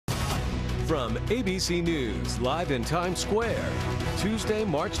From ABC News, live in Times Square, Tuesday,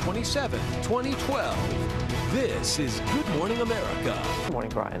 March 27, 2012. This is Good Morning America. Good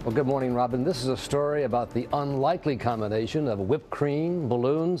morning, Brian. Well, good morning, Robin. This is a story about the unlikely combination of whipped cream,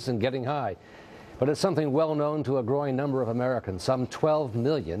 balloons, and getting high. But it's something well known to a growing number of Americans, some 12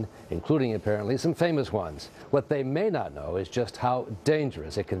 million, including apparently some famous ones. What they may not know is just how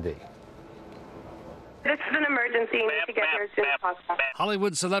dangerous it can be. This is an emergency. You need to get here as soon as possible.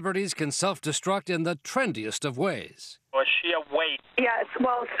 Hollywood celebrities can self-destruct in the trendiest of ways. Was she awake? Yes,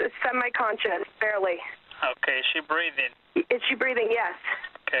 well, semi-conscious, barely. Okay, is she breathing? Is she breathing? Yes.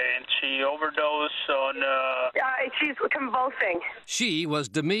 Okay, and she overdosed on... She's convulsing. She was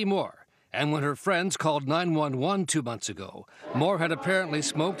Demi Moore, and when her friends called 911 2 months ago, Moore had apparently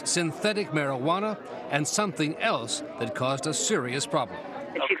smoked synthetic marijuana and something else that caused a serious problem.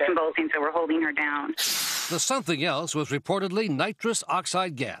 She's convulsing, so we're holding her down. The something else was reportedly nitrous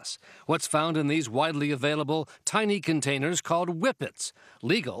oxide gas, what's found in these widely available tiny containers called whippets,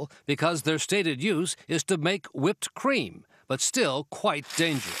 legal because their stated use is to make whipped cream, but still quite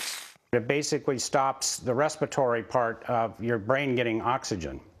dangerous. It basically stops the respiratory part of your brain getting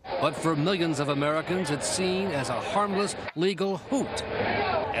oxygen. But for millions of Americans, it's seen as a harmless, legal hoot.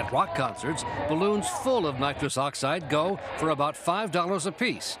 At rock concerts, balloons full of nitrous oxide go for about $5 a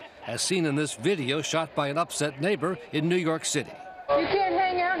piece, as seen in this video shot by an upset neighbor in New York City. You can't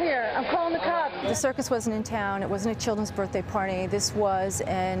hang out here. I'm calling the cops. The circus wasn't in town. It wasn't a children's birthday party. This was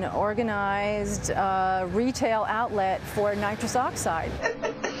an organized retail outlet for nitrous oxide.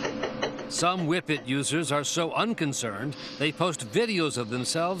 Some whippet users are so unconcerned, they post videos of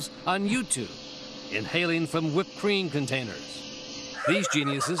themselves on YouTube, inhaling from whipped cream containers. These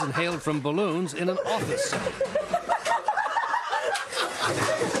geniuses inhaled from balloons in an office setting.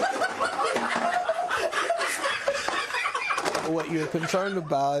 What you're concerned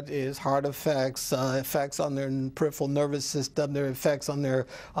about is heart effects, effects on their peripheral nervous system, their effects on their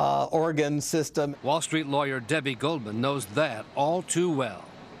organ system. Wall Street lawyer Debbie Goldman knows that all too well.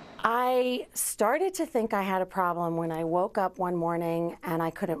 I started to think I had a problem when I woke up one morning and I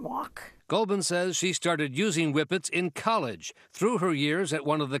couldn't walk. Goldman says she started using whippets in college through her years at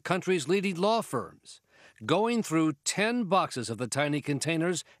one of the country's leading law firms, going through 10 boxes of the tiny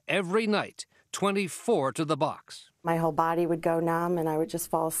containers every night, 24 to the box. My whole body would go numb and I would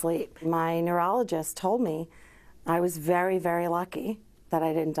just fall asleep. My neurologist told me I was very, very lucky that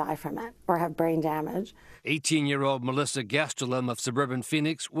I didn't die from it or have brain damage. 18-year-old Melissa Gastelum of suburban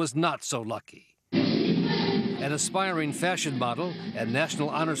Phoenix was not so lucky. An aspiring fashion model and National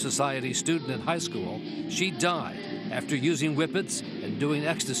Honor Society student in high school, she died after using whippets and doing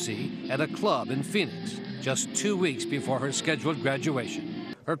ecstasy at a club in Phoenix just 2 weeks before her scheduled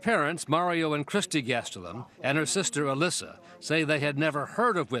graduation. Her parents, Mario and Christy Gastelum, and her sister Alyssa, say they had never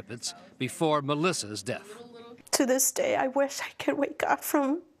heard of whippets before Melissa's death. To this day, I wish I could wake up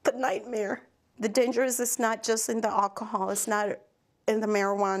from the nightmare. The danger is not just in the alcohol, it's not in the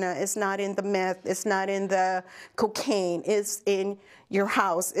marijuana, it's not in the meth, it's not in the cocaine, it's in your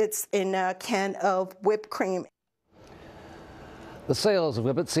house, it's in a can of whipped cream. The sales of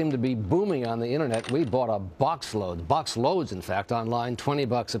whippets seem to be booming on the internet. We bought a boxloads in fact, online,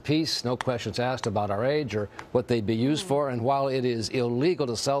 $20 a piece, no questions asked about our age or what they'd be used for. And while it is illegal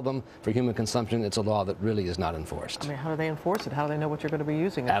to sell them for human consumption, it's a law that really is not enforced. I mean, how do they enforce it? How do they know what you're going to be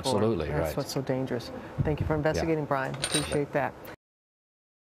using it Absolutely, for? right. That's what's so dangerous. Thank you for investigating, Brian. Appreciate that.